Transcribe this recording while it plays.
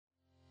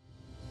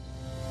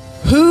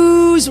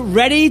Who's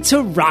ready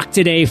to rock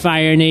today,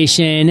 Fire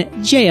Nation?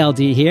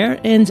 JLD here,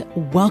 and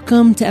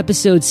welcome to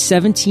episode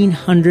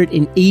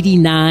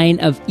 1789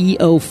 of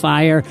EO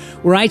Fire,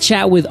 where I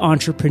chat with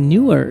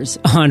entrepreneurs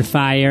on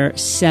fire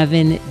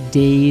 7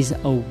 days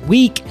a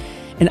week.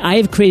 And I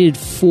have created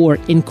 4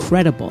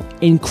 incredible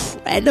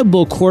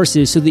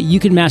courses so that you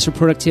can master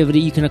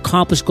productivity, you can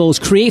accomplish goals,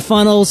 create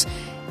funnels,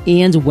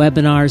 and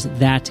webinars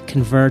that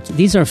convert.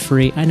 These are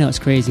free. I know it's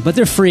crazy, but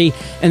they're free,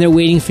 and they're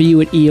waiting for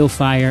you at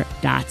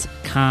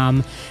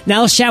eofire.com.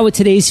 Now let's chat with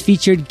today's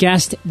featured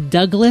guest,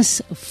 Douglas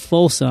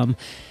Folsom.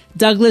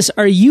 Douglas,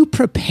 are you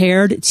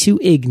prepared to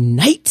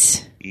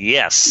ignite?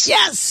 Yes.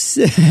 Yes.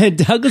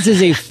 Douglas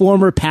is a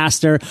former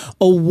pastor,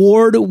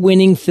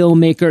 award-winning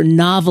filmmaker,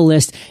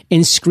 novelist,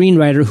 and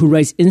screenwriter who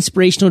writes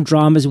inspirational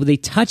dramas with a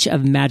touch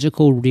of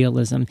magical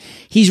realism.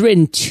 He's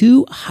written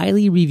 2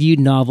 highly reviewed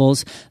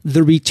novels,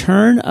 The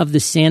Return of the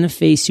Santa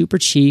Fe Super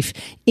Chief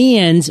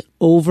and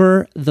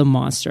Over the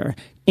Monster.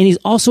 And he's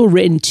also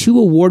written 2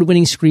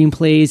 award-winning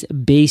screenplays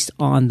based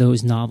on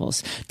those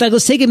novels.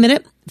 Douglas, take a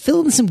minute, fill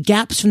in some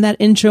gaps from that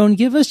intro, and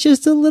give us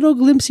just a little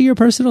glimpse of your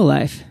personal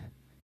life.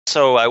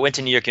 So I went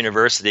to New York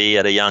University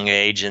at a young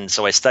age, and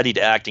so I studied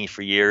acting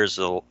for years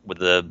with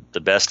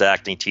the best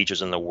acting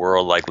teachers in the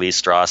world, like Lee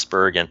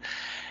Strasberg,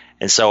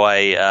 and so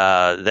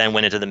I then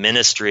went into the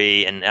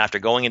ministry. And after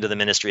going into the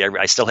ministry,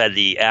 I still had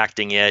the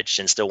acting itch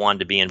and still wanted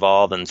to be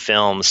involved in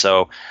film.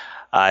 So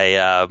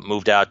I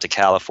moved out to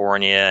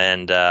California,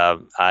 and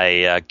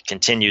I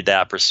continued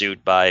that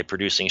pursuit by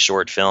producing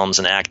short films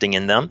and acting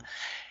in them.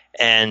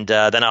 And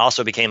then I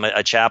also became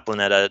a chaplain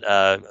at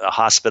a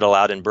hospital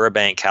out in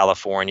Burbank,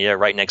 California,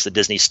 right next to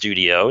Disney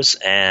Studios,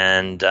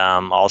 and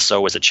also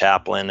was a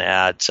chaplain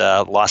at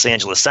Los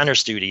Angeles Center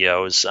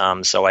Studios.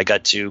 So I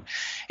got to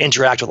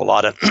interact with a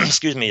lot of,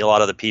 a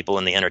lot of the people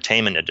in the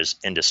entertainment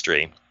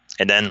industry.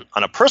 And then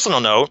on a personal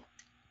note,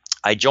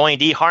 I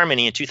joined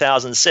eHarmony in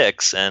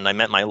 2006, and I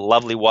met my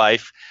lovely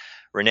wife,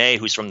 Renee,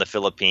 who's from the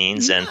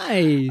Philippines. And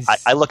nice.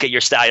 I look at your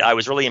staff. I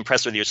was really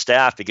impressed with your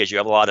staff because you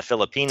have a lot of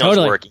Filipinos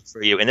working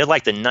for you. And they're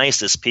like the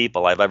nicest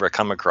people I've ever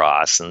come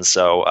across. And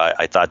so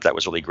I thought that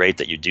was really great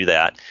that you do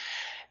that.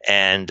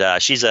 And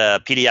she's a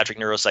pediatric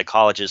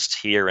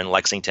neuropsychologist here in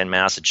Lexington,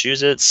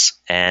 Massachusetts.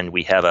 And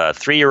we have a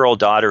 3-year-old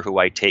daughter who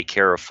I take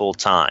care of full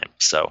time.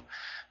 So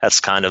that's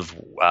kind of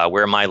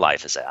where my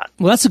life is at.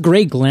 Well, that's a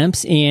great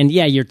glimpse. And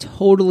yeah, you're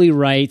totally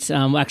right.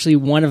 Actually,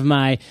 one of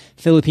my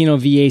Filipino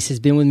VAs has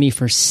been with me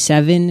for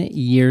 7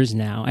 years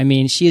now. I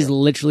mean, she is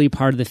literally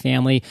part of the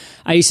family.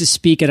 I used to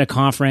speak at a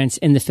conference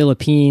in the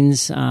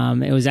Philippines.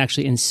 It was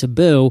actually in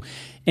Cebu.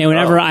 And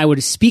whenever I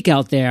would speak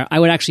out there,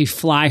 I would actually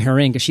fly her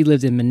in because she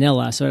lived in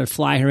Manila. So I would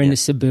fly her into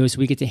Cebu so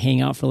we get to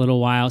hang out for a little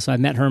while. So I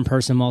met her in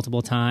person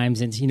multiple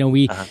times. And,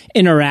 we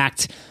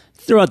interact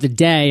throughout the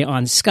day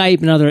on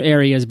Skype and other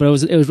areas, but it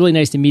was really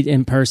nice to meet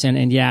in person.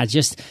 And yeah,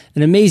 just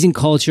an amazing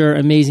culture,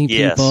 amazing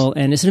people,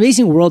 and it's an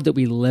amazing world that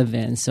we live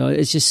in. So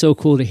it's just so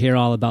cool to hear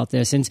all about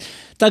this. And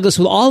Douglas,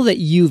 with all that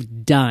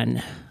you've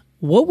done,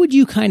 what would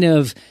you kind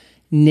of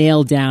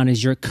nail down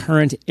as your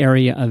current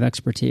area of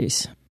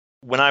expertise?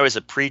 When I was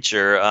a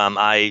preacher,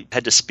 I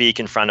had to speak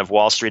in front of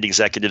Wall Street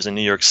executives in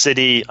New York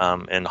City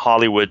and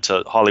Hollywood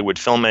to Hollywood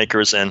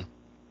filmmakers. And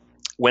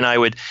when I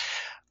would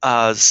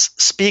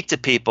speak to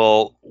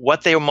people,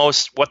 what they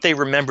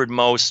remembered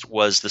most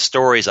was the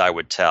stories I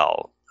would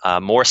tell,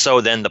 more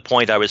so than the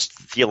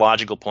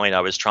theological point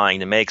I was trying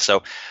to make.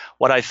 So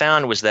what I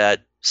found was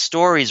that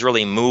stories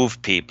really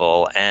move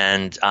people,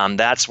 and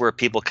that's where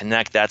people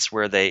connect. That's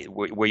where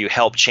you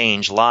help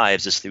change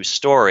lives, is through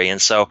story.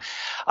 And so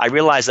I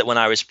realized that when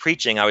I was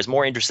preaching, I was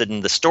more interested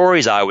in the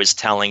stories I was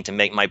telling to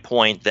make my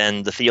point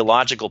than the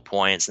theological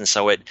points. And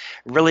so it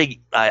really,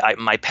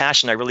 my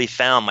passion, I really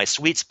found my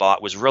sweet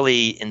spot was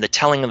really in the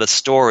telling of the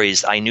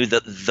stories. I knew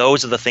that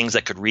those are the things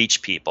that could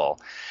reach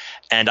people.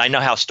 And I know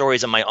how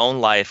stories in my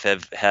own life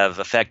have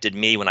affected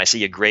me. When I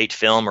see a great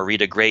film or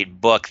read a great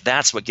book,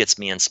 that's what gets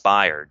me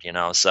inspired,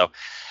 So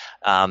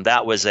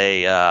that was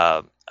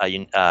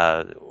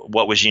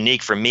what was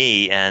unique for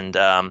me. And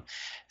I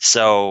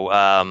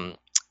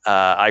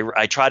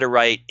try to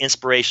write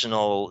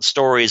inspirational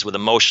stories with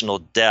emotional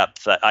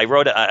depth.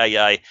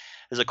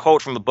 There's a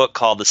quote from a book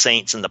called The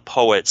Saints and the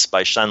Poets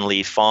by Shun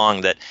Li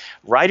Fong that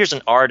writers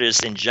and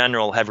artists in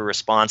general have a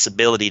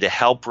responsibility to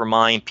help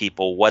remind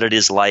people what it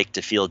is like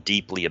to feel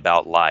deeply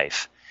about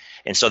life.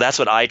 And so that's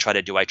what I try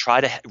to do. I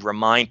try to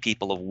remind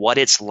people of what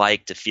it's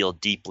like to feel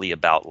deeply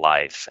about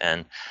life.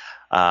 And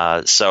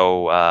that's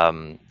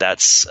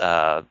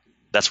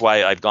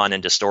why I've gone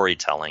into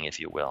storytelling,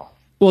 if you will.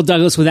 Well,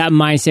 Douglas, with that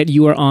mindset,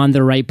 you are on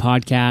the right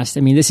podcast. I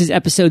mean, this is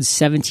episode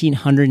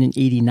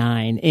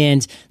 1789,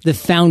 and the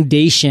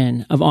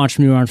foundation of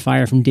Entrepreneur on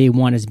Fire from day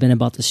one has been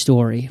about the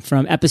story.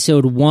 From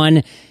episode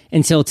 1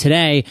 until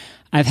today,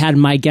 I've had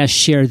my guests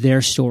share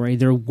their story,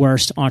 their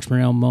worst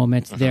entrepreneurial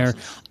moment, their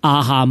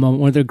aha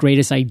moment, one of their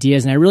greatest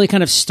ideas. And I really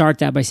kind of start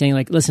that by saying,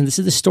 like, listen, this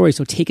is the story,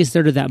 so take us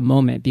there to that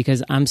moment,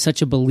 because I'm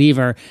such a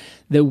believer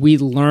that we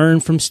learn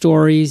from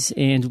stories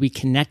and we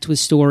connect with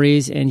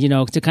stories. And, you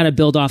know, to kind of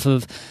build off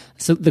of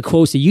the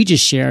quotes that you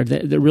just shared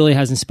that really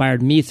has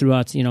inspired me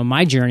throughout, you know,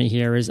 my journey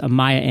here is a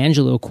Maya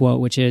Angelou quote,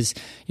 which is,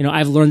 you know,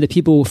 I've learned that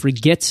people will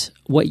forget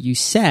what you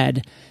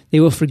said. They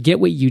will forget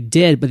what you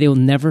did, but they will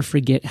never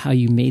forget how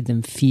you made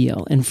them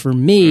feel. And for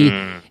me,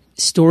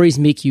 stories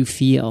make you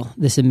feel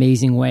this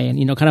amazing way. And,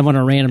 you know, kind of on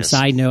a random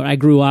side note, I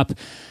grew up,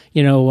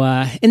 you know,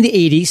 in the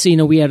 80s. So, you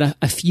know, we had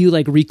a few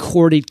like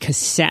recorded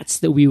cassettes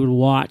that we would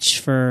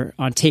watch on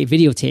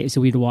videotapes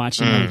that we'd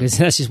watch, you know, because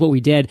that's just what we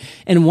did.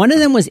 And one of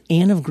them was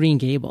Anne of Green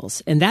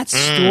Gables. And that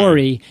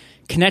story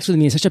connects with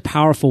me in such a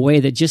powerful way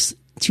that just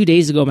 2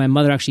 days ago, my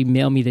mother actually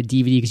mailed me the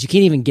DVD, because you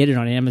can't even get it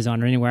on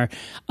Amazon or anywhere,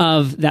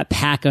 of that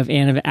pack of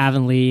Anne of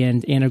Avonlea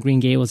and Anne of Green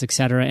Gables, et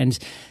cetera. And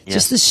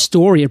just the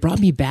story, it brought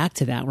me back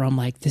to that, where I'm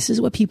like, this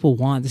is what people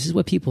want. This is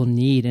what people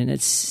need. And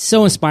it's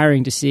so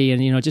inspiring to see.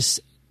 And, you know, just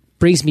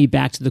brings me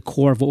back to the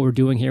core of what we're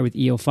doing here with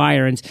EO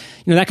Fire. And,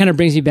 you know, that kind of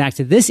brings me back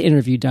to this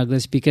interview,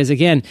 Douglas, because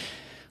again,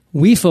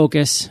 we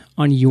focus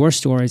on your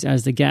stories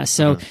as the guest.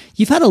 So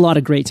you've had a lot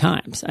of great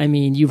times. I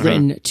mean, you've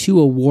written 2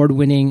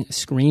 award-winning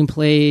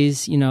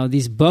screenplays. You know,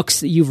 these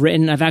books that you've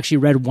written, I've actually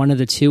read one of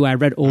the 2. I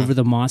read Over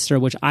the Monster,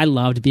 which I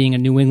loved being a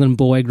New England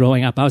boy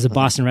growing up. I was a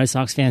Boston Red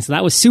Sox fan, so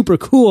that was super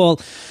cool.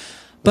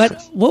 But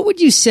what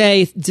would you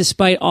say,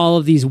 despite all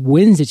of these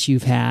wins that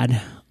you've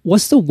had,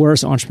 what's the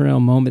worst entrepreneurial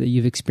moment that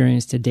you've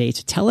experienced to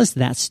date? Tell us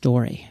that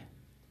story.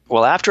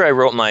 Well, after I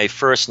wrote my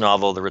first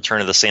novel, The Return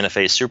of the Santa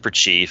Fe Super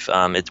Chief,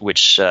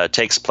 which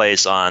takes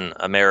place on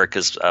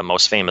America's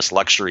most famous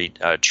luxury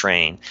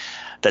train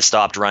that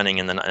stopped running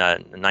in the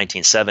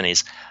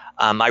 1970s,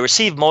 I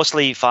received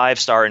mostly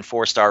 5-star and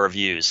 4-star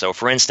reviews. So,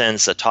 for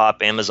instance, a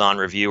top Amazon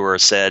reviewer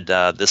said,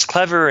 this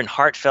clever and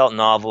heartfelt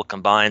novel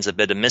combines a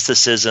bit of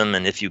mysticism,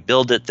 and if you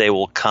build it, they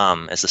will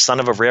come. As the son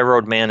of a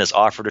railroad man is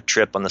offered a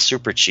trip on the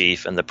Super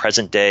Chief in the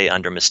present day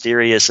under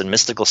mysterious and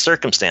mystical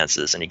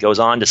circumstances. And he goes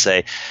on to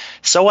say,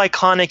 so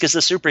iconic is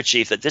the Super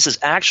Chief that this is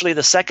actually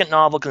the second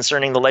novel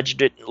concerning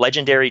the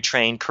legendary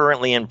train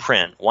currently in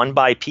print. One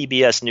by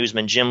PBS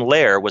newsman Jim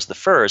Lehrer was the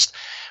first.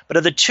 But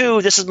of the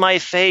 2, this is my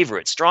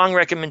favorite. Strong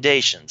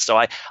recommendation. So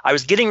I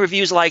was getting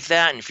reviews like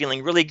that and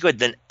feeling really good.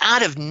 Then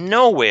out of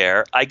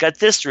nowhere, I got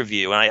this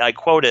review, and I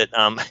quote it.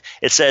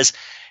 It says,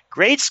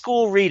 grade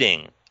school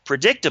reading,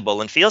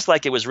 predictable, and feels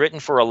like it was written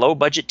for a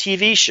low-budget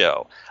TV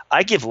show.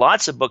 I give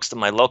lots of books to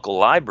my local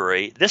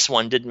library. This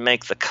one didn't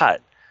make the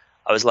cut.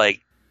 I was like,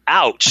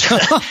 ouch,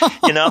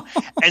 you know?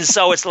 And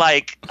so it's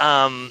like,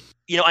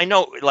 you know, I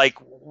know, like,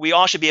 we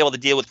all should be able to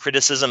deal with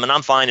criticism, and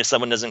I'm fine if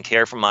someone doesn't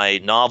care for my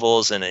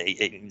novels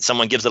and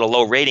someone gives it a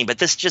low rating. But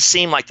this just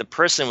seemed like the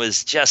person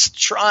was just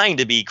trying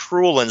to be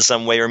cruel in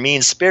some way or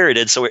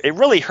mean-spirited, so it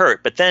really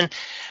hurt. But then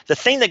the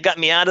thing that got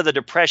me out of the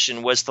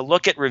depression was to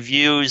look at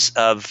reviews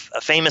of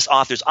famous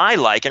authors I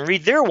like and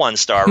read their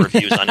 1-star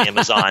reviews on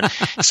Amazon.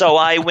 So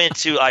I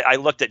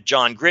looked at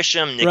John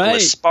Grisham,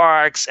 Nicholas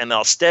Sparks,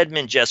 M.L.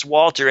 Stedman, Jess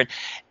Walter,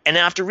 and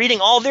after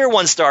reading all their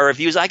 1-star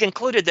reviews, I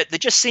concluded that there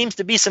just seems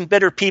to be some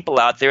bitter people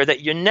out there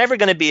that you're never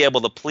going to be able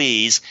to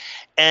please.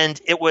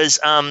 And it was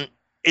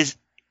is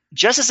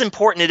just as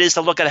important it is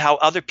to look at how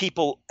other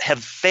people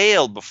have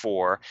failed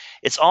before.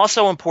 It's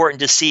also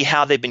important to see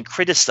how they've been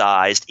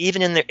criticized,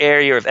 even in their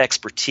area of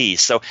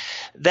expertise. So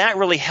that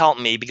really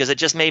helped me, because it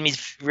just made me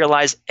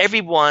realize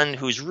everyone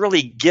who's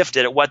really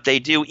gifted at what they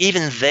do,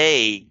 even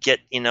they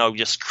get, you know,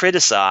 just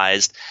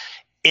criticized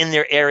in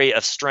their area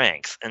of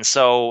strength. And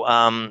so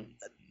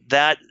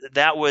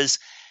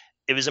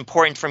it was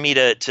important for me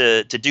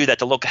to do that,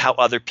 to look at how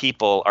other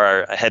people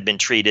have been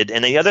treated.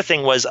 And the other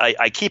thing was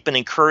I keep an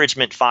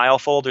encouragement file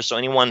folder. So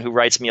anyone who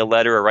writes me a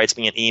letter or writes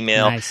me an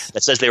email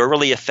that says they were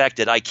really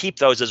affected, I keep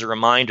those as a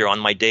reminder on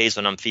my days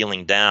when I'm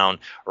feeling down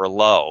or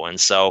low. And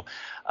so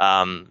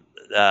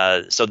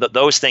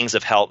those things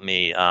have helped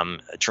me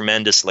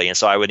tremendously, and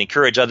so I would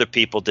encourage other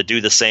people to do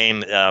the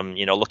same.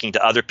 You know, looking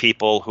to other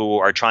people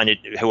who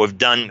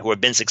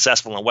have been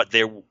successful in what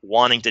they're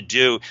wanting to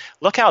do.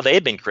 Look how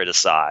they've been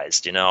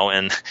criticized, you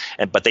know,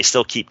 but they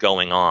still keep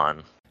going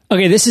on.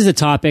 Okay, this is a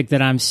topic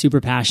that I'm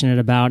super passionate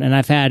about, and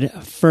I've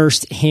had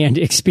firsthand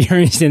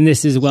experience in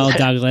this as well,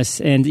 Douglas.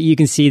 And you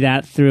can see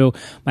that through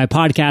my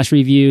podcast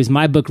reviews,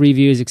 my book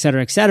reviews, et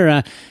cetera, et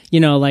cetera.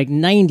 You know, like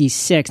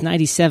 96,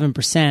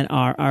 97%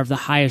 are the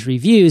highest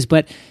reviews,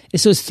 but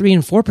it's those 3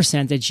 and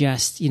 4% that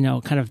just, you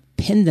know, kind of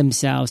pin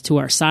themselves to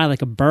our side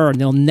like a bird,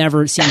 and they'll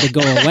never seem to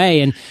go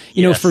away. And,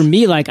 you know, for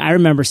me, like, I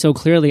remember so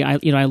clearly,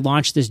 I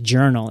launched this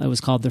journal. It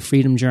was called the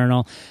Freedom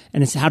Journal,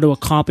 and it's how to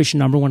accomplish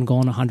number 1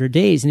 goal in 100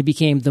 days. And it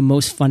became the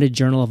most funded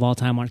journal of all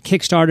time on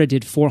Kickstarter. It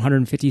did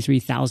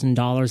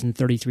 $453,000 in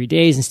 33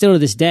 days. And still to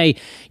this day,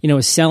 you know,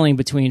 is selling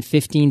between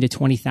 $15,000 to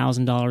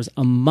 $20,000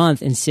 a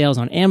month in sales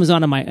on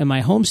Amazon in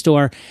my home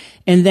store.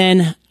 And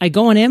then I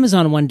go on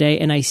Amazon one day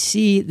and I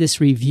see this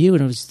review,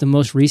 and it was the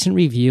most recent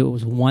review. It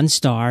was 1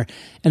 star.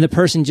 And the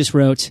person just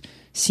wrote,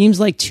 "Seems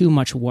like too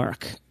much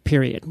work,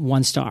 period,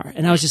 1 star."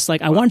 And I was just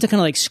like, I wanted to kind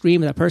of like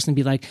scream at that person and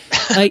be like,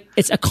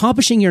 it's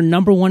accomplishing your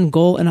number one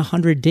goal in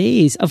 100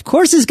 days. Of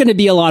course it's going to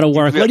be a lot of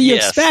work. What do you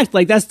expect?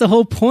 Like, that's the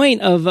whole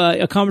point of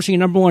accomplishing your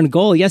number one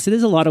goal. Yes, it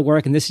is a lot of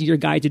work, and this is your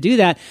guide to do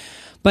that.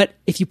 But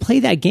if you play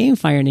that game,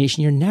 Fire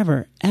Nation, you're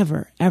never,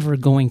 ever, ever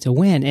going to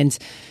win. And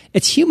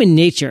it's human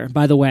nature,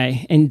 by the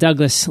way. And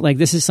Douglas, like,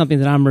 this is something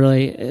that I'm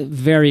really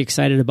very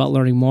excited about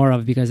learning more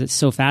of, because it's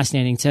so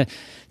fascinating to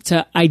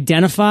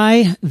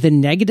identify the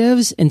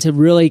negatives and to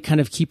really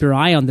kind of keep your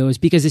eye on those,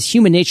 because it's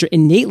human nature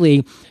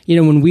innately.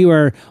 When we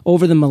were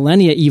over the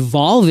millennia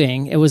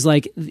evolving, it was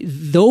like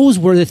those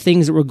were the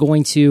things that were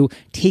going to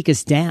take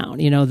us down,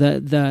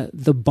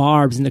 the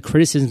barbs and the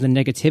criticisms and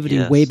the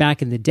negativity way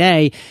back in the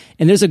day.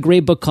 And there's a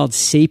great book called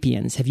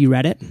Sapiens. Have you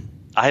read it?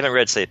 I haven't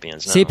read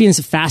Sapiens. No. Sapiens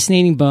is a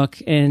fascinating book,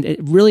 and it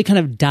really kind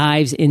of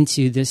dives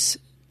into this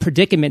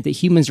predicament that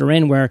humans are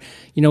in, where,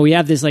 we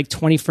have this like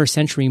 21st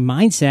century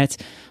mindset,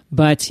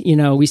 but,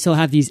 we still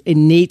have these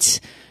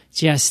innate,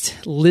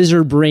 just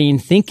lizard brain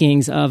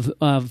thinkings of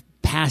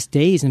past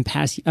days and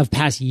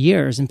past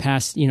years and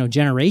past,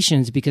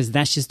 generations, because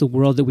that's just the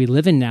world that we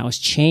live in now. It's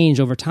changed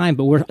over time,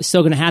 but we're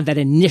still going to have that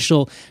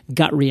initial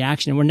gut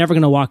reaction, and we're never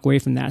going to walk away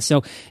from that.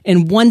 So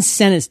in one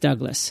sentence,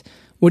 Douglas,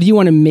 what do you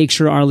want to make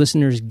sure our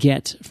listeners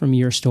get from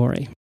your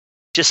story?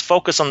 Just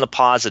focus on the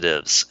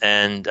positives,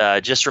 and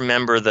just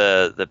remember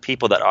the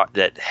people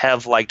that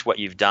have liked what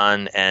you've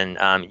done,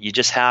 and you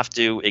just have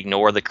to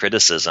ignore the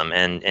criticism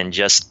and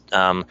just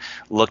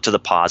look to the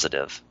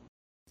positive.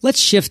 Let's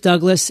shift,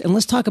 Douglas, and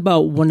let's talk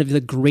about one of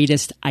the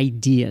greatest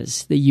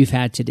ideas that you've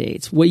had to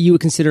date, what you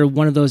would consider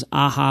one of those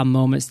aha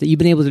moments that you've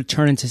been able to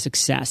turn into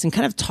success, and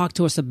kind of talk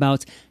to us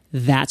about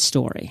that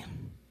story.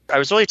 I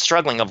was really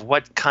struggling of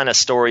what kind of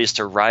stories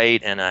to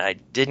write, and I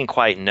didn't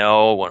quite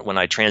know when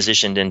I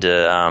transitioned into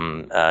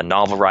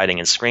novel writing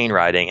and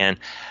screenwriting. And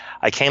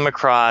I came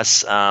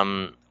across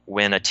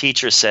when a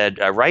teacher said,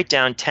 write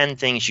down 10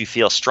 things you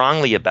feel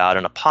strongly about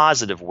in a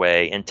positive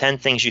way and 10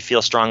 things you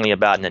feel strongly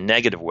about in a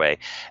negative way.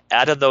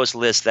 Out of those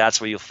lists,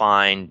 that's where you'll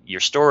find your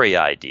story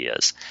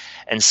ideas.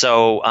 And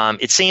so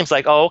it seems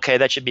like, oh, okay,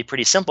 that should be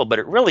pretty simple, but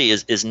it really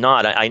is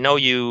not. I know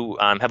you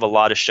have a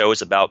lot of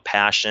shows about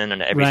passion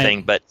and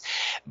everything, right.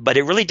 but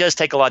it really does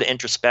take a lot of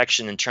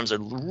introspection in terms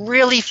of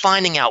really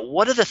finding out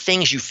what are the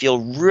things you feel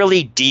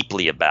really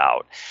deeply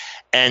about.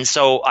 And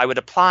so I would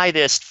apply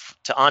this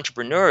to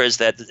entrepreneurs,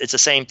 that it's the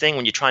same thing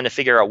when you're trying to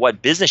figure out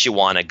what business you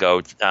want to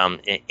go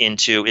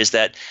into, is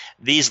that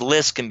these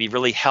lists can be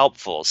really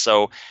helpful.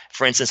 So,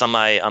 for instance, on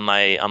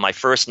my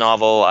first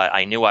novel,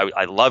 I knew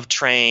I loved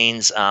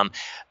trains, and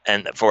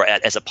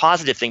as a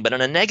positive thing, but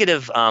on a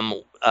negative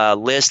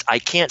list, I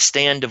can't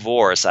stand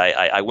divorce.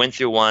 I went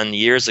through one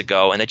years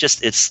ago, and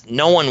it's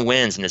no one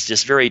wins, and it's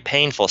just very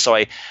painful. So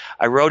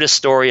I wrote a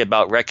story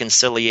about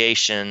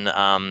reconciliation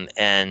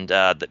and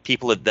the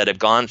people that have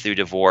gone through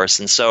divorce,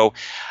 and so.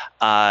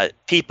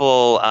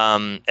 People,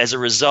 as a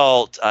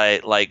result,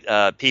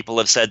 people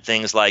have said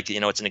things like,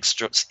 it's an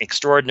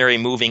extraordinary,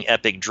 moving,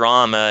 epic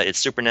drama. Its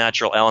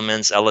supernatural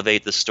elements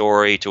elevate the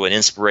story to an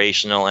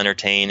inspirational,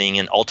 entertaining,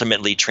 and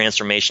ultimately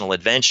transformational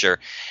adventure.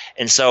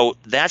 And so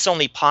that's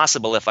only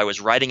possible if I was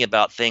writing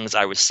about things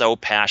I was so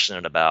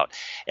passionate about.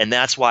 And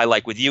that's why,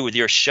 like with you, with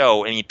your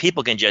show, I mean,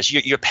 people can just,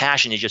 your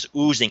passion is just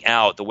oozing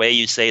out the way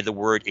you say the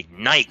word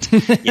ignite.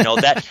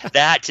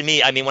 That to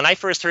me, I mean, when I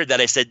first heard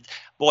that, I said,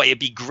 boy, it'd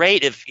be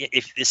great if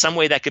some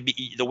way that could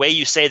be, the way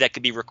you say that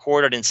could be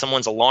recorded in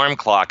someone's alarm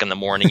clock in the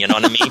morning, you know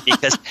what I mean?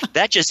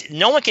 Because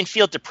no one can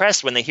feel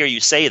depressed when they hear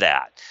you say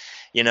that,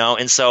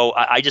 and so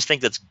I just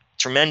think that's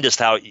tremendous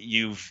how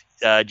you've,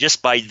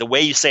 just by the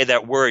way you say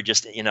that word,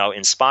 just,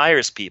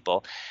 inspires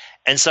people.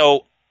 And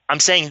so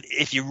I'm saying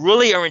if you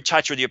really are in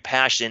touch with your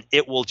passion,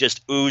 it will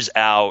just ooze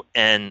out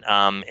and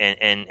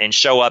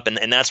show up.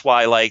 And that's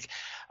why, like,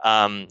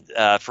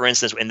 for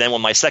instance, and then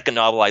with my second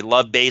novel, I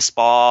love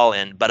baseball,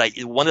 but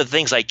one of the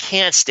things I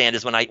can't stand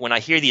is when I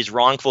hear these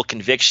wrongful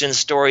conviction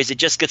stories. It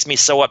just gets me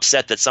so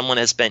upset that someone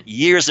has spent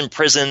years in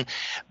prison,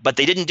 but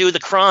they didn't do the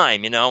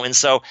crime, And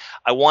so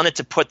I wanted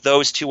to put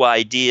those two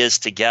ideas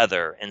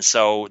together, and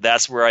so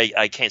that's where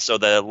I came. So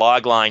the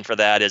log line for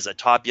that is: a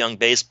top young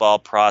baseball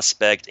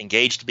prospect,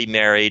 engaged to be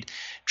married,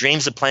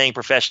 dreams of playing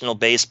professional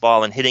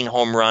baseball and hitting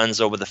home runs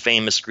over the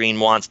famous green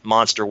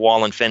monster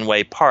wall in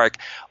Fenway Park,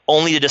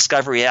 only to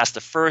discover he has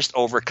to first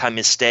overcome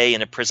his stay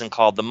in a prison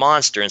called the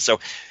Monster. And so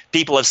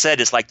people have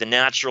said it's like The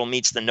Natural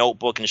meets The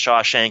Notebook and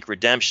Shawshank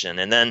Redemption.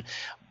 And then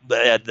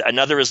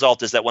another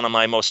result is that one of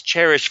my most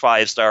cherished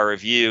 5-star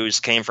reviews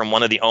came from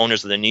one of the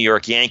owners of the New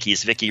York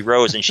Yankees, Vicky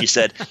Rose, and she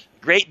said,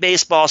 "Great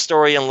baseball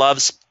story and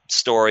love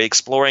story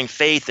exploring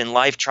faith and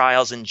life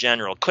trials in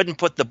general. Couldn't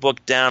put the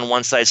book down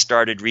once I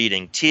started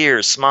reading.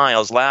 Tears,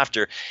 smiles,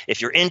 laughter.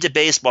 If you're into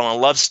baseball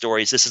and love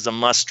stories, this is a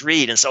must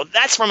read." And so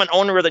that's from an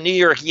owner of the New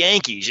York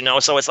Yankees,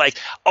 So it's like,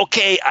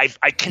 okay,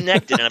 I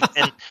connected,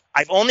 and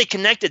I've only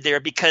connected there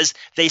because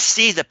they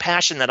see the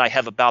passion that I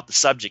have about the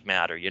subject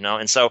matter,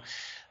 And so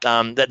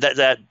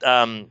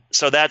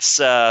so that's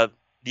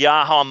the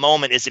aha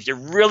moment is if you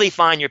really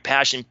find your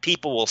passion,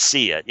 people will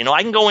see it.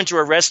 I can go into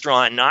a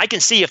restaurant and I can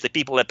see if the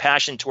people have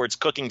passion towards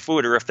cooking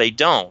food or if they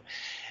don't.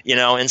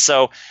 And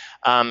so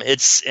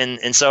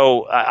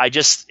so I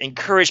just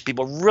encourage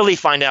people, really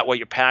find out what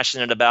you're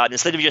passionate about.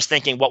 Instead of just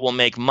thinking what will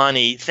make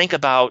money, think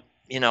about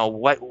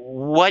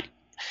what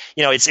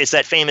it's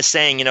that famous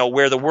saying,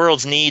 where the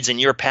world's needs and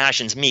your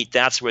passions meet,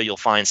 that's where you'll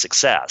find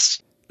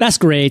success. That's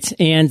great.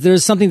 And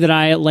there's something that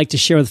I like to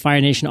share with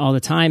Fire Nation all the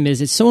time is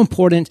it's so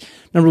important,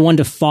 number one,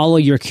 to follow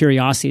your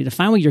curiosity, to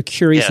find what you're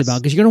curious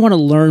about, because you're going to want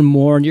to learn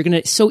more and you're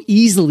going to so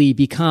easily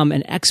become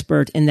an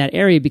expert in that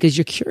area because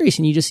you're curious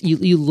and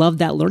you love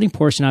that learning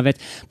portion of it.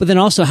 But then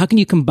also, how can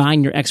you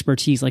combine your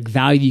expertise, like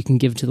value you can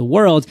give to the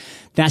world?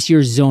 That's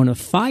your zone of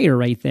fire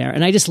right there.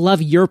 And I just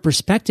love your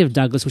perspective,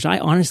 Douglas, which I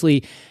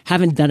honestly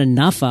haven't done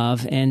enough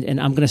of.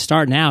 And I'm going to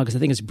start now because I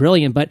think it's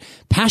brilliant. But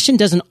passion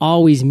doesn't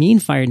always mean,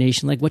 Fire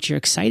Nation, like what you're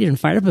excited and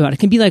fired up about. It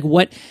can be like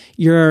what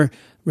you're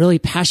really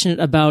passionate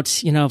about,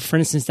 for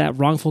instance, that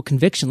wrongful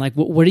conviction. Like,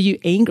 what are you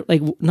angry?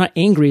 Like, not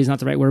angry is not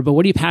the right word, but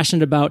what are you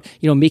passionate about,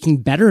 making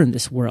better in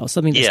this world?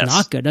 Something that's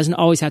not good. It doesn't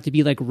always have to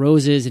be like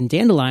roses and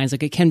dandelions.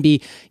 Like, it can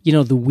be,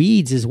 the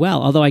weeds as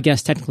well. Although I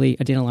guess technically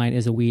a dandelion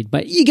is a weed,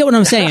 but you get what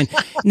I'm saying.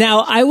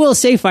 Now, I will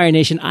say, Fire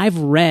Nation, I've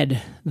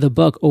read the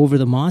book Over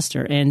the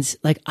Monster, and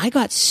like, I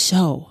got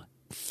so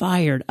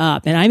fired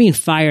up, and I mean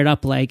fired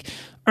up like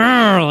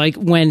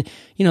when,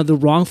 the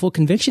wrongful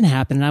conviction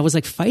happened and I was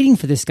like fighting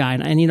for this guy.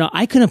 And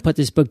I couldn't put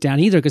this book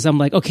down either because I'm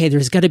like, okay,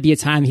 there's got to be a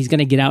time he's going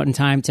to get out in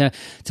time to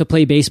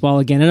play baseball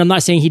again. And I'm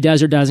not saying he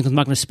does or doesn't because I'm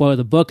not going to spoil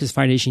the book because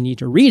Fire Nation, you need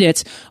to read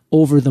it,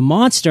 Over the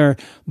Monster.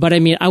 But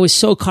I was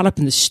so caught up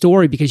in the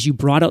story because you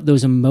brought out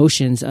those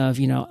emotions of,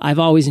 I've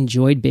always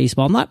enjoyed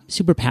baseball. I'm not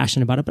super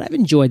passionate about it, but I've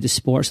enjoyed the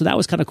sport. So that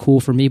was kind of cool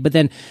for me. But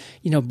then,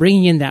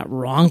 bringing in that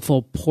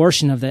wrongful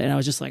portion of it, and I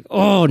was just like,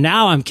 oh,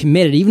 now I'm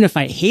committed. Even if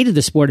I hated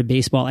the sport of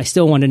baseball, I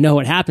still want to know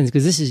what happens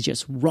because this is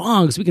just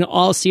wrong. So we can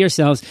all see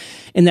ourselves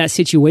in that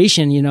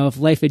situation, if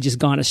life had just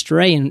gone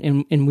astray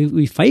and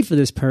we fight for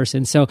this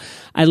person. So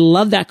I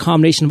love that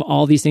combination of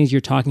all these things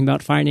you're talking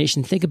about, Fire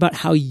Nation. Think about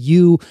how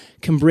you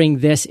can bring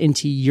this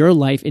into your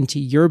life,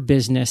 into your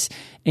business,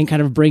 and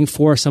kind of bring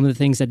forth some of the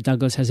things that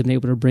Douglas has been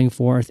able to bring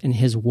forth in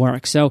his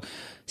work. So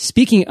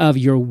speaking of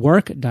your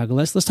work,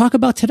 Douglas, let's talk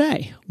about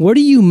today. What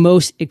are you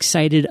most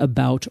excited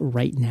about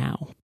right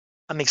now?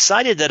 I'm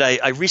excited that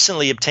I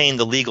recently obtained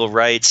the legal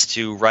rights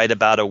to write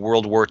about a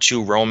World War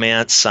II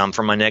romance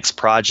for my next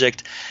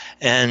project.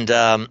 And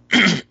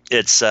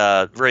it's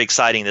very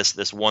exciting.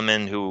 This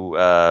woman who,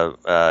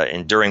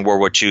 during World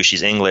War II,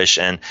 she's English,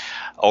 and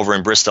over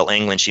in Bristol,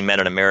 England, she met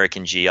an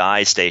American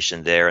GI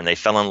stationed there, and they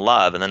fell in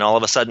love. And then all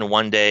of a sudden,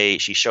 one day,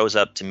 she shows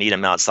up to meet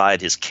him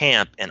outside his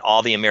camp, and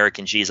all the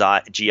American GIs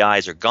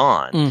are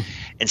gone.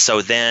 And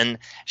so then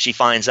she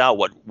finds out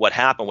what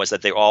happened was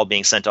that they were all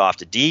being sent off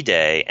to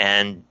D-Day,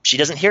 and she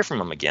doesn't hear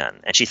from him again,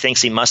 and she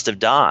thinks he must have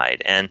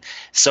died. And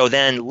so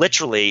then,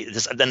 literally,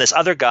 this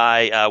other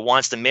guy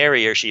wants to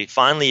marry her. She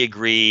finally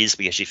agrees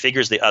because she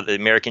figures the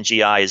American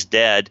GI is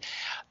dead.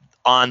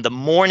 On the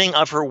morning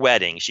of her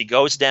wedding, she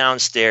goes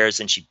downstairs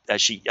and she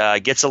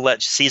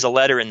sees a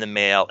letter in the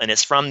mail, and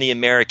it's from the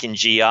American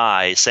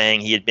GI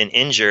saying he had been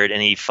injured, and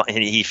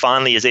he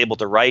finally is able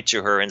to write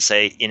to her and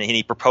say, and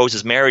he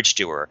proposes marriage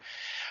to her.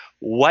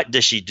 What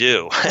does she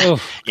do?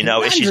 Oh,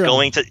 she's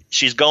going to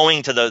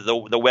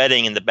the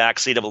wedding in the back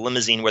seat of a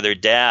limousine with her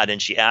dad,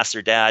 and she asks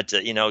her dad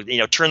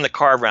to turn the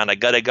car around. I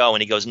gotta go,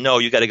 and he goes, no,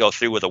 you got to go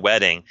through with the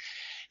wedding.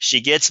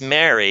 She gets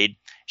married.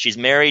 She's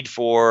married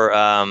for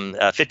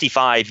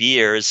 55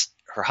 years.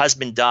 Her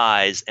husband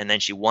dies, and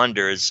then she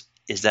wonders,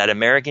 is that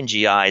American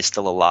GI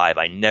still alive?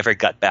 I never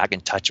got back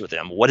in touch with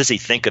him. What does he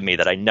think of me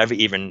that I never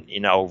even,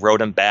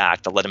 wrote him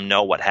back to let him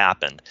know what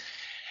happened?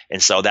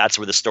 And so that's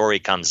where the story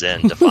comes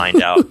in to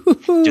find out,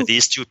 do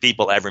these two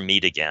people ever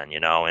meet again,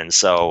 And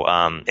so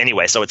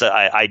anyway, so it's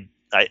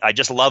I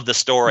just love the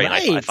story,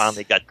 right. And I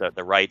finally got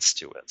the rights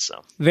to it.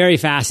 So very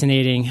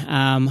fascinating.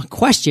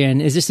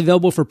 Question: is this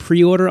available for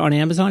pre-order on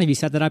Amazon? Have you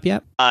set that up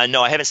yet?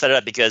 No, I haven't set it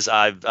up because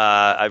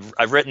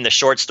I've written the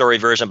short story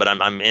version, but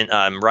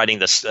I'm writing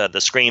the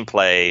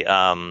screenplay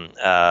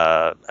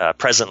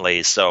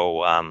presently.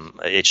 So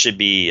it should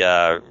be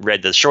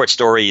read. The short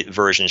story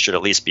version should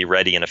at least be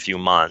ready in a few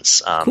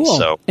months. Cool.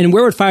 So, and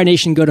where would Fire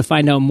Nation go to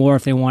find out more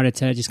if they wanted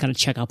to just kind of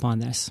check up on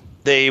this?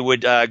 They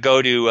would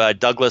go to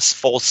Douglas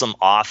Folsom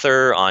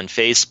Author on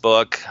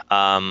Facebook,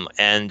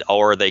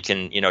 or they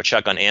can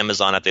check on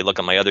Amazon if they look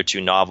at my other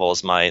two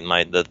novels.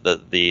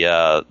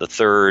 The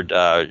third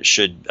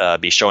should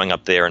be showing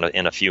up there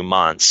in a few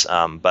months,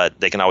 but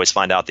they can always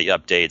find out the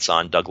updates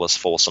on Douglas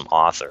Folsom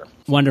Author.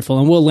 Wonderful.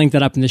 And we'll link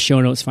that up in the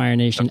show notes, Fire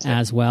Nation,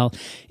 as well.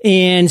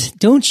 And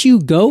don't you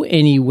go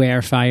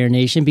anywhere, Fire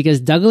Nation,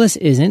 because Douglas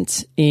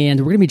isn't.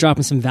 And we're going to be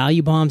dropping some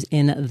value bombs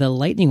in the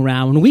lightning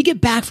round when we get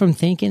back from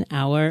thanking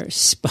our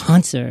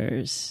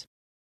sponsors.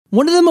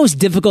 One of the most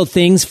difficult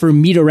things for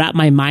me to wrap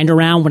my mind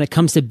around when it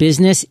comes to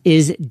business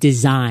is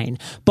design.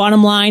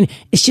 Bottom line,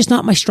 it's just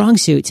not my strong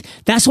suit.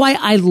 That's why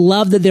I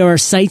love that there are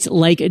sites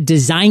like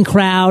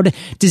DesignCrowd.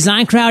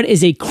 DesignCrowd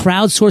is a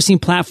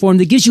crowdsourcing platform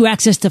that gives you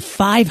access to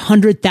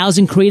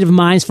 500,000 creative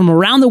minds from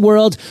around the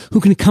world who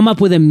can come up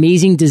with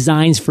amazing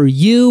designs for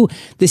you.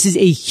 This is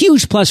a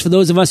huge plus for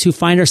those of us who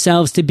find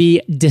ourselves to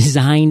be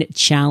design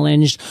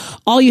challenged.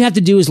 All you have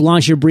to do is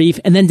launch your brief,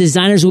 and then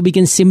designers will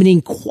begin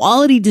submitting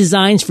quality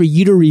designs for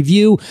you to review.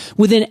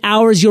 Within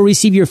hours, you'll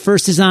receive your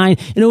first design,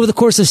 and over the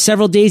course of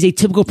several days, a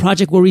typical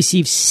project will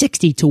receive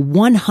 60 to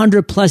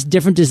 100 plus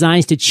different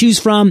designs to choose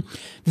from.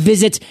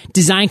 Visit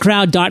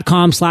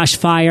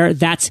designcrowd.com/fire.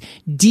 That's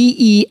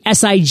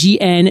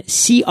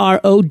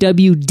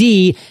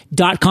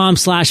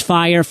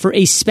DESIGNCROWD.com/fire for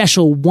a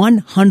special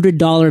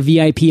 $100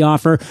 VIP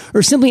offer,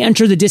 or simply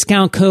enter the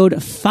discount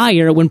code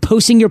FIRE when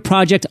posting your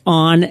project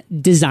on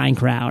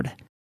DesignCrowd.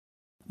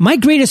 My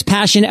greatest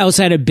passion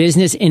outside of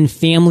business and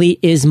family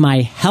is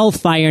my health,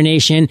 Fire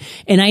Nation.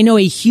 And I know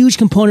a huge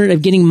component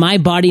of getting my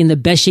body in the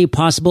best shape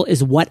possible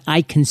is what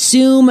I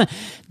consume.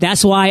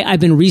 That's why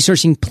I've been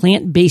researching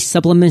plant-based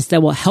supplements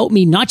that will help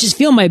me not just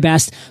feel my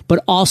best,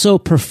 but also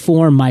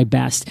perform my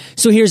best.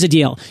 So here's the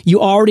deal. You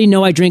already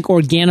know I drink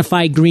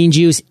Organifi green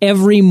juice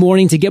every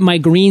morning to get my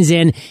greens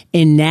in.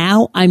 And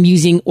now I'm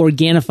using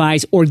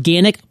Organifi's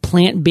organic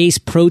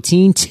plant-based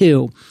protein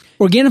too.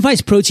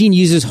 Organifi's protein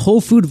uses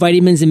whole food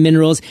vitamins and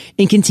minerals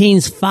and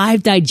contains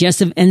 5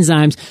 digestive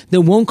enzymes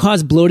that won't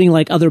cause bloating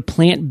like other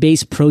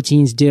plant-based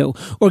proteins do.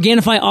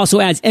 Organifi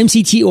also adds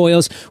MCT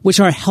oils, which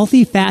are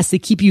healthy fats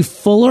that keep you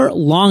fuller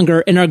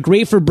longer and are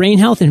great for brain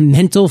health and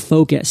mental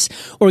focus.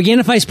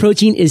 Organifi's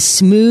protein is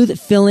smooth,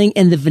 filling,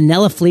 and the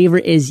vanilla flavor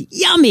is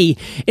yummy.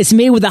 It's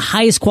made with the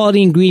highest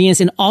quality ingredients,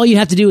 and all you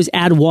have to do is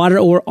add water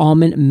or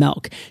almond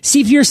milk.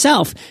 See for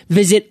yourself.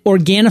 Visit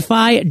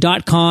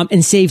Organifi.com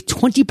and save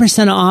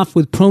 20% off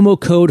with promo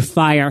code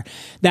FIRE.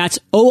 That's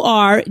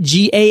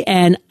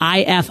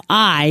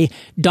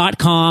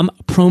ORGANIFI.com,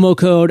 promo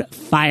code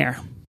FIRE.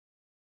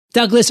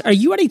 Douglas, are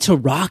you ready to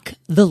rock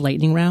the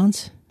lightning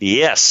rounds?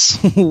 Yes.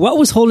 What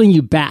was holding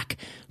you back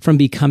from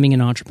becoming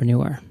an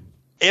entrepreneur?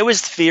 It was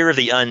fear of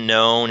the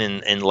unknown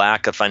and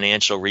lack of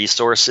financial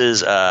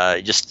resources,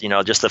 just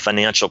the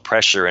financial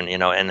pressure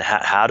and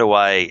how do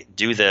I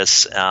do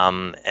this,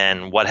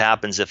 and what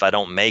happens if I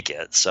don't make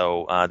it?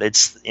 So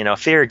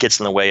fear gets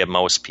in the way of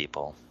most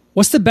people.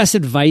 What's the best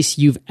advice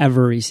you've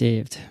ever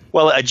received?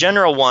 Well, a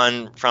general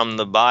one from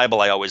the Bible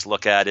I always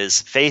look at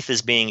is faith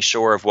is being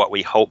sure of what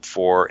we hope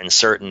for and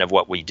certain of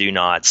what we do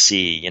not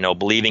see.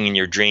 Believing in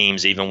your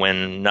dreams even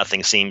when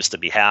nothing seems to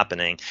be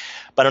happening.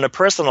 But on a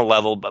personal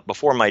level,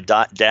 before my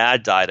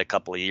dad died a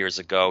couple of years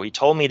ago, he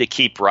told me to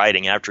keep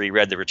writing after he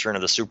read The Return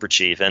of the Super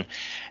Chief.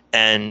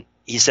 And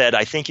he said,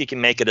 I think you can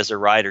make it as a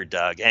writer,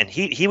 Doug. And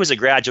he was a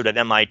graduate of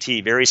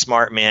MIT, very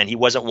smart man. He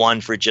wasn't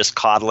one for just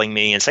coddling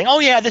me and saying, oh,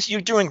 yeah,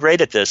 you're doing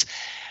great at this.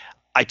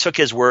 I took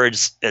his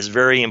words as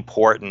very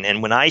important.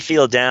 And when I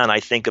feel down, I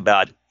think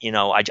about,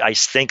 I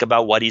think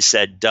about what he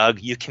said, Doug,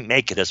 you can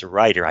make it as a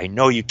writer. I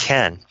know you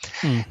can.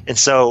 And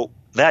so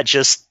that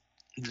gets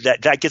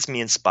me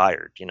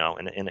inspired,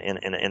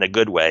 in a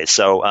good way.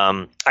 So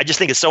I just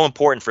think it's so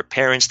important for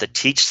parents to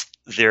teach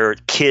their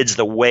kids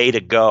the way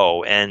to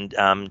go and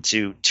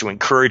to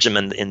encourage them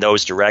in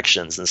those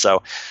directions. And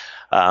so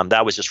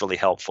that was just really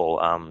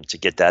helpful to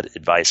get that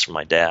advice from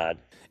my dad.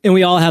 And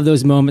we all have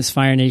those moments,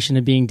 Fire Nation,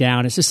 of being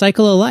down. It's a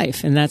cycle of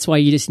life, and that's why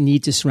you just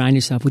need to surround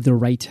yourself with the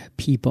right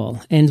people.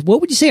 And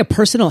what would you say a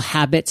personal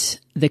habit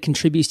that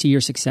contributes to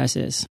your success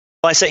is?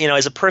 Well, I say,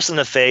 as a person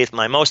of faith,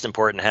 my most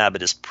important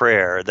habit is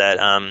prayer.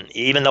 That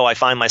even though I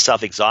find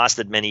myself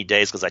exhausted many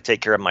days because I take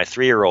care of my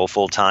 3-year-old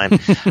full time,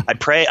 I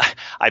pray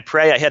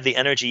I have the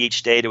energy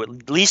each day to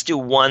at least do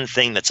one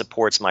thing that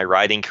supports my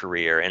writing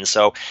career. And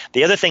so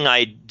the other thing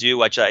I do,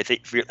 which I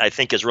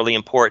think is really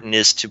important,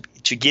 is to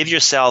give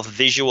yourself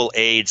visual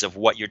aids of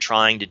what you're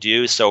trying to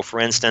do. So,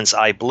 for instance,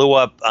 I blew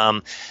up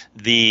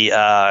the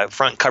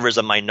front covers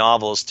of my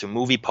novels to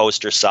movie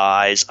poster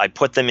size. I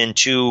put them in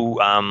 2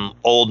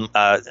 old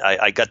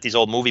I got these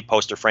old movie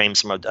poster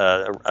frames from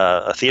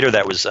a theater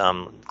that was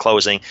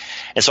closing.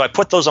 And so I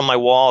put those on my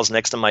walls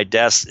next to my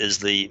desk is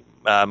the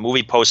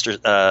movie poster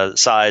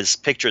size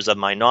pictures of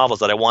my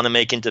novels that I want to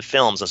make into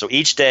films. And so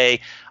each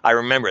day I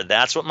remember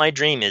that's what my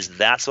dream is.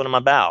 That's what I'm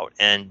about.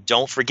 And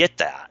don't forget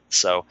that.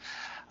 So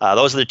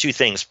those are the 2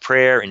 things,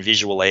 prayer and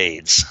visual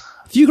aids.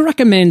 If you could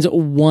recommend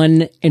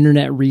one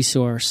internet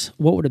resource,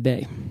 what would it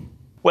be?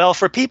 Well,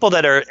 for people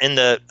that are in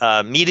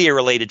the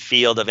media-related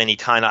field of any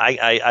kind,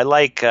 I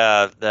like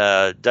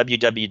the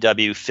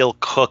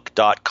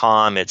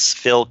www.philcook.com. It's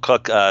Phil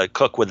Cook,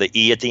 Cook with the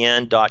E at the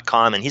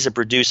end.com, and he's a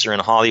producer in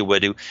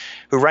Hollywood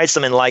who writes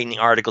some enlightening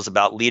articles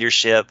about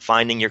leadership,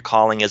 finding your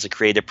calling as a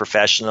creative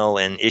professional,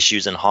 and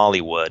issues in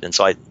Hollywood. And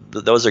so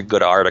those are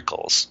good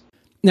articles.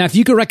 Now, if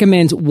you could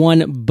recommend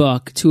one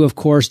book to, of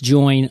course,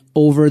 join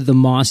Over the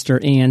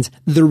Monster and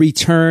The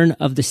Return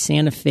of the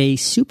Santa Fe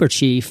Super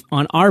Chief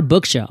on our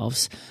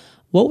bookshelves,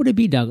 what would it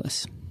be,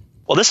 Douglas?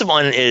 Well, this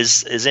one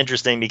is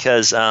interesting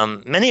because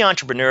many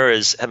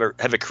entrepreneurs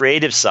have a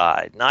creative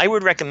side. And I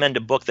would recommend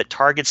a book that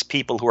targets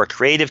people who are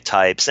creative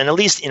types and at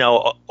least,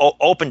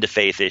 open to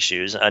faith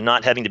issues,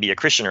 not having to be a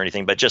Christian or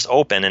anything, but just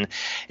open. And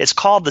it's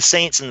called The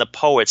Saints and the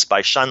Poets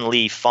by Shun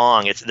Li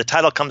Fong. The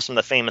title comes from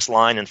the famous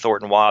line in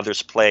Thornton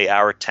Wilder's play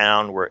Our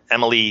Town, where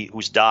Emily,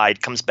 who's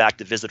died, comes back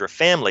to visit her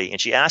family.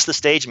 And she asks the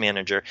stage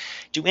manager,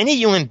 do any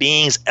human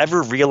beings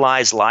ever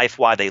realize life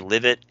while they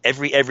live it,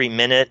 every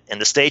minute?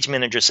 And the stage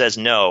manager says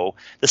no.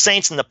 The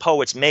saints and the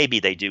poets,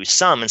 maybe they do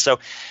some. And so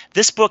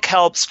this book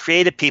helps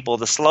creative people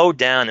to slow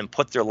down and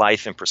put their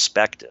life in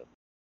perspective.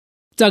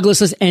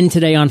 Douglas, let's end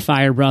today on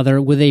fire,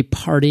 brother, with a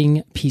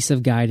parting piece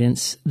of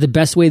guidance, the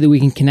best way that we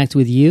can connect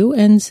with you,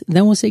 and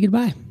then we'll say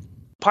goodbye.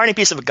 Parting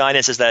piece of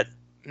guidance is that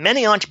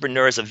many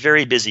entrepreneurs are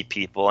very busy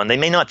people, and they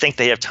may not think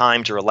they have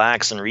time to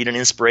relax and read an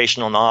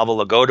inspirational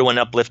novel or go to an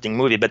uplifting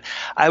movie. But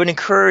I would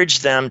encourage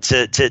them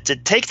to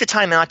take the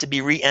time out to be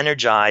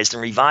re-energized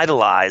and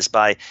revitalized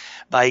by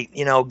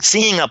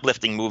seeing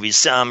uplifting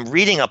movies,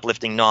 reading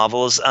uplifting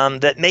novels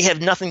that may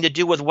have nothing to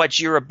do with what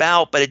you're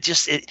about, but it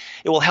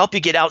will help you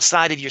get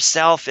outside of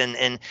yourself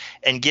and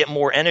get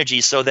more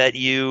energy, so that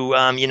you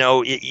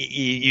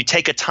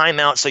take a time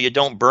out so you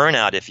don't burn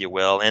out, if you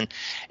will, and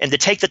to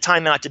take the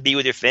time out to be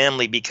with your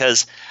family,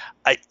 because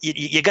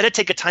you got to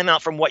take a time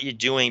out from what you're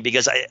doing.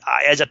 Because I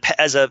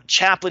as a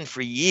chaplain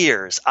for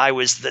years, I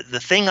was the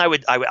thing I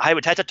would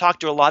have to talk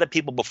to a lot of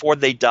people before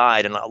they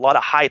died, and a lot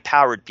of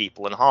high-powered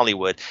people in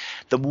Hollywood.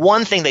 The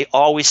one thing they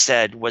always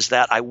said was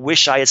that I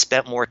wish I had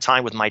spent more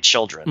time with my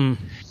children.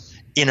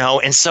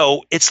 And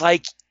so it's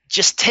like,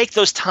 just take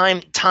those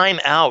time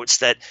outs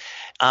that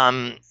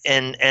and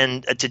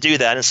to do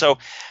that. And so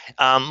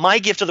my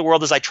gift to the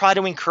world is I try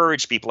to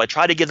encourage people. I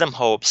try to give them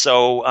hope.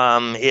 So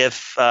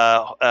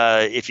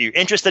if you're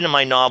interested in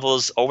my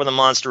novels, Over the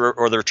Monster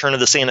or The Return of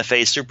the Santa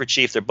Fe Super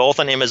Chief, they're both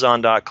on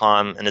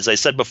Amazon.com. And as I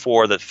said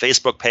before, the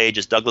Facebook page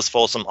is Douglas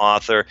Folsom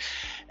Author,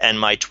 and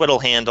my Twitter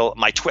handle,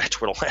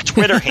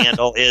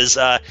 is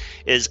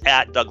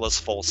at Douglas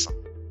Folsom.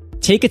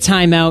 Take a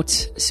time out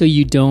so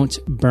you don't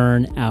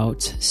burn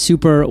out.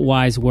 Super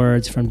wise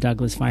words from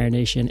Douglas, Fire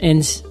Nation.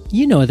 And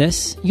you know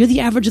this. You're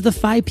the average of the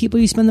 5 people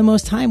you spend the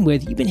most time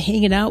with. You've been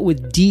hanging out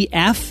with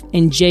DF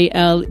and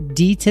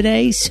JLD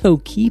today,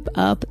 so keep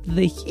up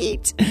the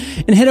heat.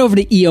 And head over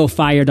to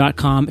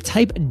eofire.com.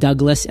 Type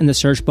Douglas in the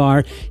search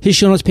bar. His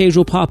show notes page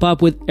will pop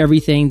up with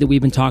everything that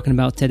we've been talking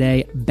about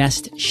today.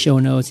 Best show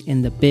notes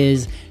in the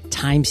biz.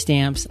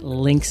 Timestamps,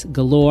 links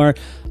galore.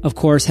 Of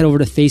course, head over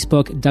to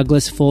Facebook,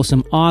 Douglas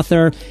Folsom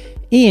Author,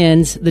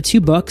 and the 2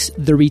 books,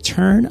 The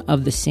Return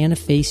of the Santa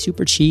Fe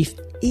Super Chief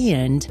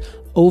and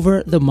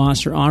Over the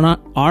Monster, are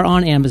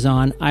on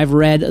Amazon. I've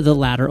read the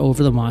latter,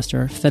 Over the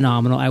Monster.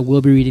 Phenomenal. I will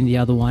be reading the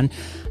other one.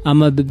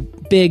 I'm a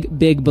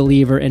big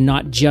believer in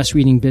not just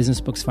reading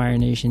business books, Fire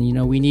Nation.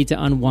 We need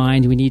to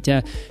unwind. We need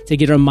to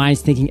get our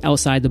minds thinking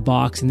outside the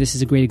box. And this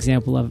is a great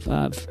example of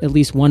at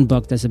least one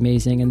book that's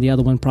amazing. And the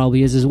other one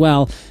probably is as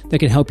well, that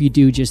can help you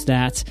do just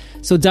that.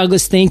 So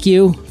Douglas, thank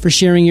you for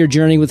sharing your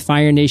journey with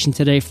Fire Nation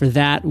today. For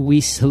that,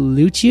 we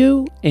salute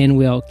you, and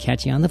we'll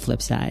catch you on the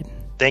flip side.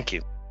 Thank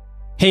you.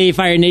 Hey,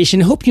 Fire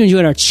Nation. Hope you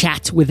enjoyed our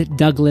chat with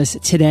Douglas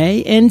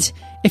today. And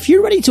if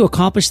you're ready to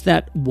accomplish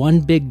that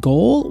one big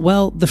goal,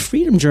 well, the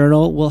Freedom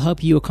Journal will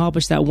help you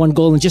accomplish that one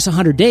goal in just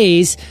 100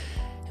 days.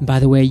 And by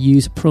the way,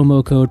 use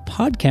promo code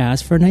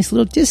podcast for a nice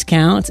little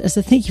discount as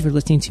a thank you for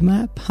listening to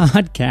my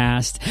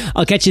podcast.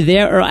 I'll catch you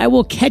there, or I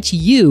will catch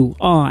you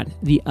on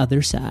the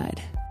other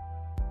side.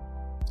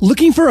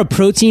 Looking for a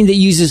protein that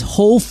uses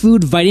whole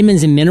food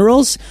vitamins and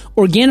minerals?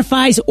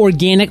 Organifi's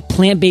organic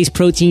plant-based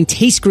protein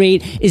tastes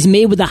great, is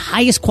made with the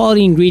highest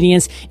quality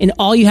ingredients, and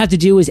all you have to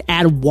do is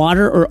add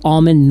water or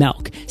almond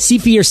milk. See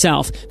for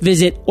yourself.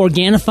 Visit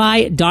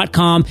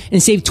Organifi.com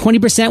and save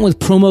 20% with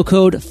promo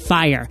code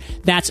FIRE.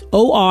 That's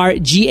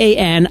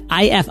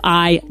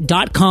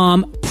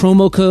ORGANIFI.com,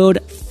 promo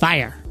code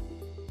FIRE.